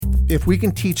If we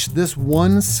can teach this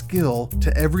one skill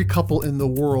to every couple in the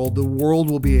world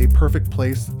will be a perfect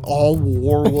place. All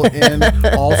war will end,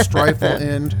 all strife will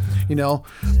end.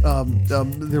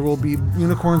 There will be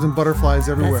unicorns and butterflies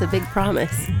everywhere. That's a big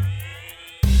promise.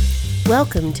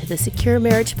 Welcome to the Secure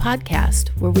Marriage Podcast,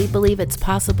 where we believe it's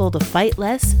possible to fight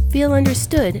less, feel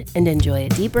understood, and enjoy a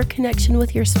deeper connection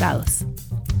with your spouse.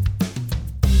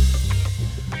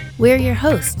 We're your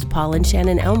hosts, Paul and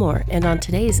Shannon Elmore, and on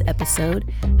today's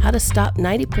episode, how to stop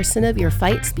 90% of your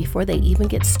fights before they even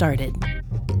get started.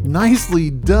 Nicely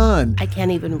done. I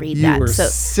can't even read You that. were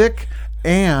sick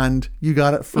and you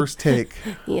got it first take.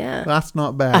 Yeah. That's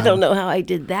not bad. I don't know how I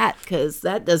did that because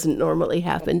that doesn't normally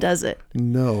happen, does it?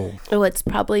 No. Oh, it's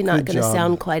probably not going to job.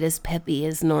 sound quite as peppy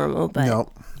as normal, but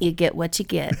Nope. You get what you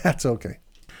get. That's okay.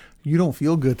 You don't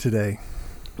feel good today.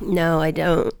 No, I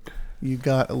don't. You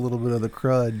got a little bit of the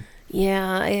crud.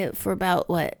 Yeah, for about,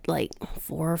 4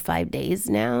 or 5 days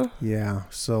now? Yeah.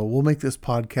 So we'll make this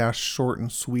podcast short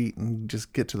and sweet and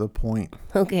just get to the point.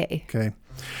 Okay. Okay.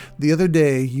 The other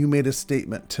day, you made a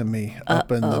statement to me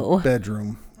up in the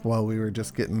bedroom while we were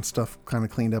just getting stuff kind of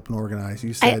cleaned up and organized.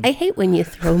 You said, I hate when you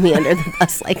throw me under the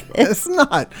bus like this. It's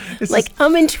not. It's Like,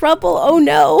 I'm in trouble. Oh,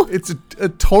 no. It's a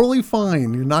totally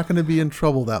fine. You're not going to be in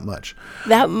trouble that much.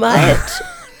 That much?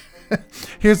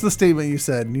 Here's the statement you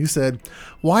said. You said,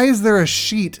 "Why is there a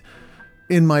sheet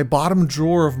in my bottom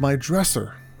drawer of my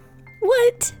dresser?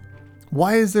 What?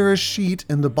 Why is there a sheet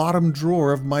in the bottom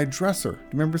drawer of my dresser?" Do you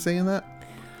remember saying that?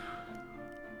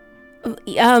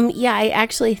 Yeah, I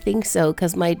actually think so,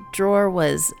 because my drawer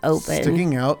was open.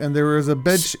 Sticking out, and there was a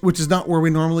bed sheet, which is not where we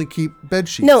normally keep bed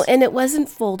sheets. No, and it wasn't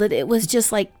folded. It was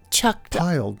just, chucked.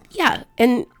 Piled. Yeah,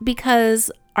 and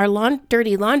because our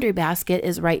dirty laundry basket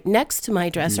is right next to my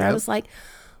dresser, I Yep. was like,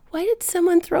 why did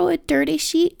someone throw a dirty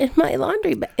sheet in my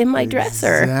in my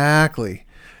dresser? Exactly.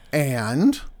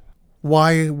 And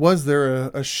why was there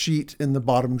a sheet in the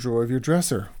bottom drawer of your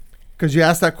dresser? Because you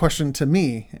asked that question to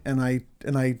me, and I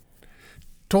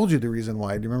told you the reason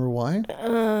why. Do you remember why?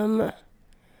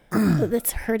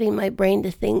 That's hurting my brain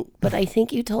to think, but I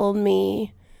think you told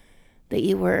me that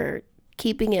you were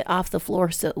keeping it off the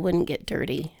floor so it wouldn't get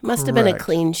dirty. It must have been a Correct.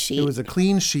 clean sheet. It was a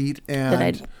clean sheet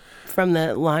and from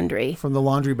the laundry. from the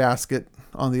laundry basket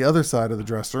on the other side of the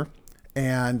dresser.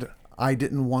 And I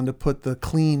didn't want to put the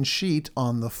clean sheet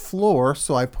on the floor,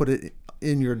 so I put it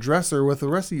in your dresser with the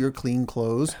rest of your clean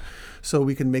clothes so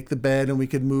we can make the bed and we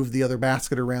could move the other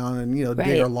basket around and, dig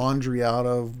Right. our laundry out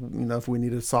of, if we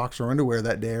needed socks or underwear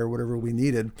that day or whatever we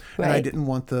needed. And I Right. didn't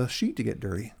want the sheet to get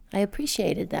dirty. I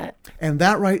appreciated that. And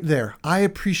that right there, I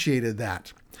appreciated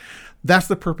that. That's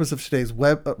the purpose of today's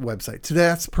website.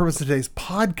 That's the purpose of today's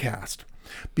podcast.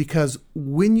 Because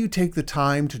when you take the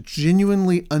time to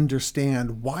genuinely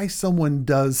understand why someone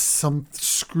does some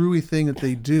screwy thing that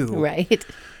they do, Right.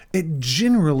 it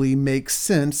generally makes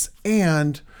sense.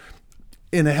 And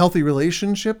in a healthy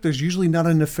relationship, there's usually not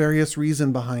a nefarious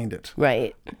reason behind it.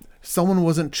 Right. Someone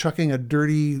wasn't chucking a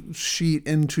dirty sheet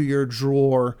into your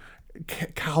drawer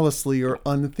callously or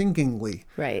unthinkingly.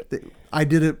 Right. I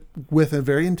did it with a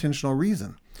very intentional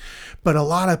reason. But a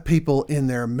lot of people in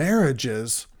their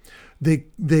marriages, they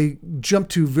jump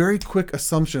to very quick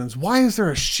assumptions. Why is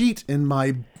there a sheet in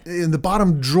the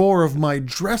bottom drawer of my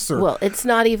dresser? Well, it's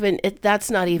not even that's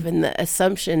not even the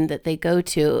assumption that they go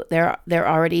to. They're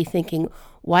already thinking,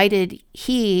 why did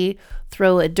he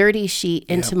throw a dirty sheet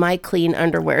into my clean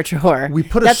underwear drawer? We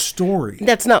put a story.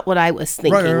 That's not what I was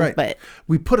thinking, Right. but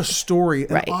We put a story,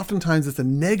 and Right. oftentimes it's a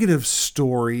negative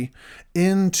story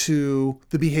into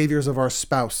the behaviors of our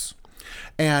spouse.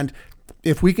 And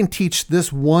if we can teach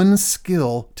this one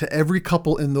skill to every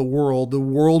couple in the world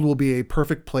will be a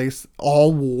perfect place.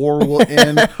 All war will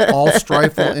end. All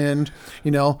strife will end.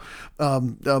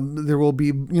 There will be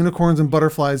unicorns and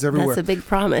butterflies everywhere. that's a big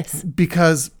promise.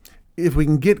 Because if we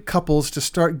can get couples to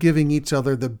start giving each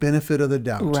other the benefit of the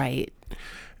doubt Right.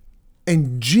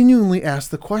 and genuinely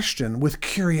ask the question with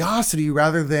curiosity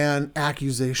rather than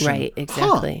accusation. Right,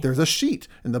 exactly. There's a sheet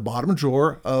in the bottom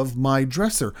drawer of my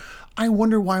dresser. I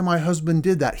wonder why my husband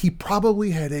did that. He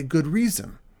probably had a good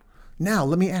reason. Now,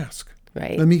 let me ask.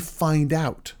 Right. Let me find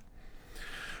out.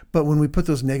 But when we put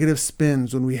those negative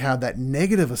spins, when we have that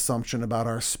negative assumption about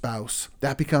our spouse,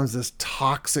 that becomes this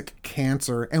toxic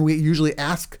cancer. And we usually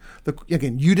ask,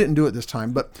 again, you didn't do it this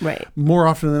time, but Right. more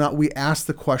often than not, we ask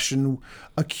the question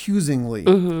accusingly,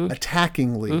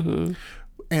 attackingly.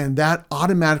 And that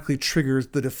automatically triggers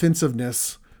the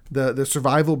defensiveness, the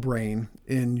survival brain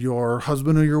in your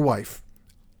husband or your wife.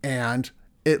 And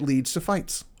it leads to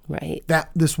fights. Right.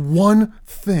 That this one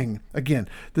thing, again,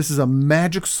 this is a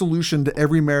magic solution to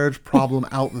every marriage problem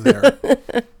out there.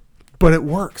 But it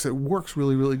works. It works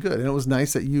really, really good. And it was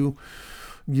nice that you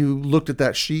looked at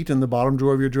that sheet in the bottom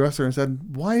drawer of your dresser and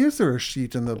said, why is there a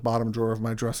sheet in the bottom drawer of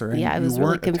my dresser? And Yeah, I you was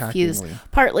really weren't confused.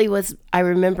 attackingly. Partly was I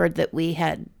remembered that we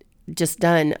had just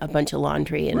done a bunch of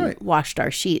laundry and Right. washed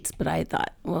our sheets, but I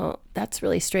thought, well, that's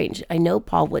really strange. I know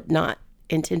Paul would not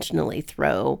intentionally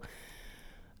throw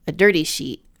a dirty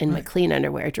sheet in my clean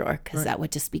underwear drawer because that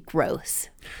would just be gross.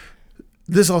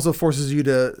 This also forces you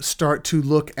to start to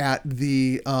look at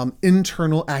the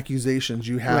internal accusations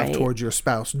you have Right. towards your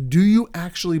spouse. Do you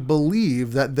actually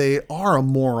believe that they are a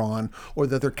moron, or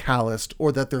that they're calloused,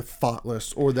 or that they're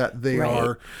thoughtless, or that they Right.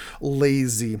 are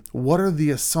lazy? What are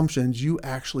the assumptions you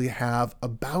actually have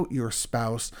about your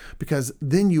spouse? Because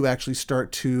then you actually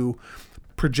start to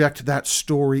project that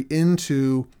story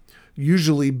into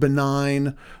usually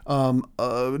benign,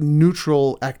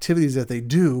 neutral activities that they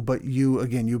do, but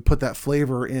you put that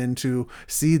flavor into,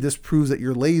 see, this proves that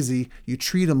you're lazy. You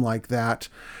treat them like that,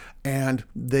 and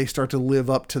they start to live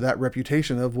up to that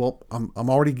reputation of, well, I'm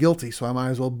already guilty, so I might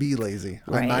as well be lazy.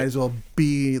 I Right. might as well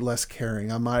be less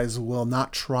caring. I might as well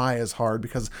not try as hard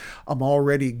because I'm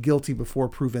already guilty before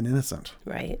proven innocent.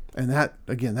 Right. And that,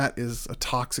 again, that is a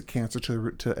toxic cancer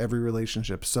to every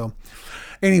relationship. So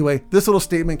anyway, this little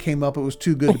statement came up. It was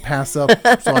too good to pass up.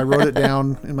 So I wrote it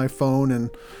down in my phone and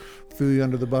threw you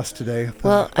under the bus today.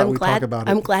 Well, Thought we'd talk about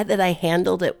it. I'm glad that I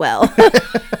handled it well.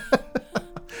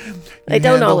 I You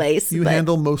don't always, You but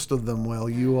handle most of them well.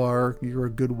 You're a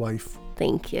good wife.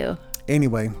 thank you.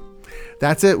 Anyway,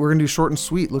 that's it. We're going to do short and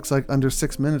sweet. Looks like under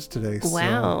 6 minutes today. So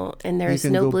Wow. And there's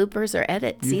can no go- bloopers or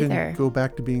edits you either. can go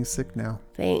back to being sick now.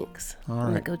 Thanks. I'm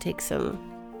going right. to go take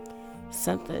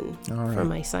something All for right.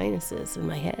 my sinuses in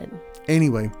my head.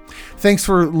 Anyway, thanks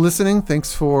for listening.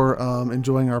 Thanks for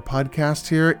enjoying our podcast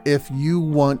here. If you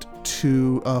want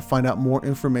to find out more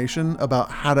information about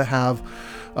how to have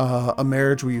a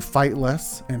marriage where you fight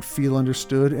less and feel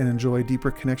understood and enjoy a deeper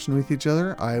connection with each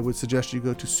other, I would suggest you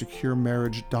go to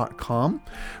securemarriage.com.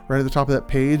 Right at the top of that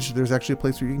page, there's actually a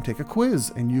place where you can take a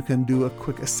quiz and you can do a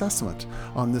quick assessment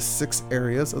on the 6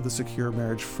 areas of the Secure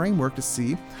Marriage Framework to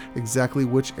see exactly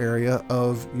which area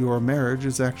of your marriage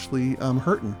is actually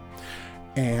hurting.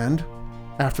 And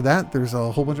after that, there's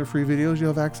a whole bunch of free videos you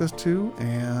have access to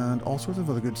and all sorts of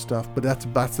other good stuff. But that's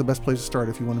the best place to start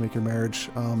if you want to make your marriage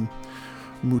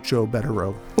mucho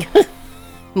bettero.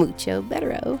 Mucho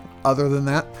bettero. Other than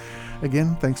that,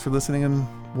 again, thanks for listening and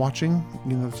watching.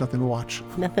 There's nothing to watch.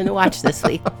 Nothing to watch this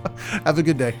week. Have a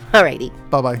good day. Alrighty.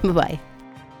 Bye-bye. Bye-bye.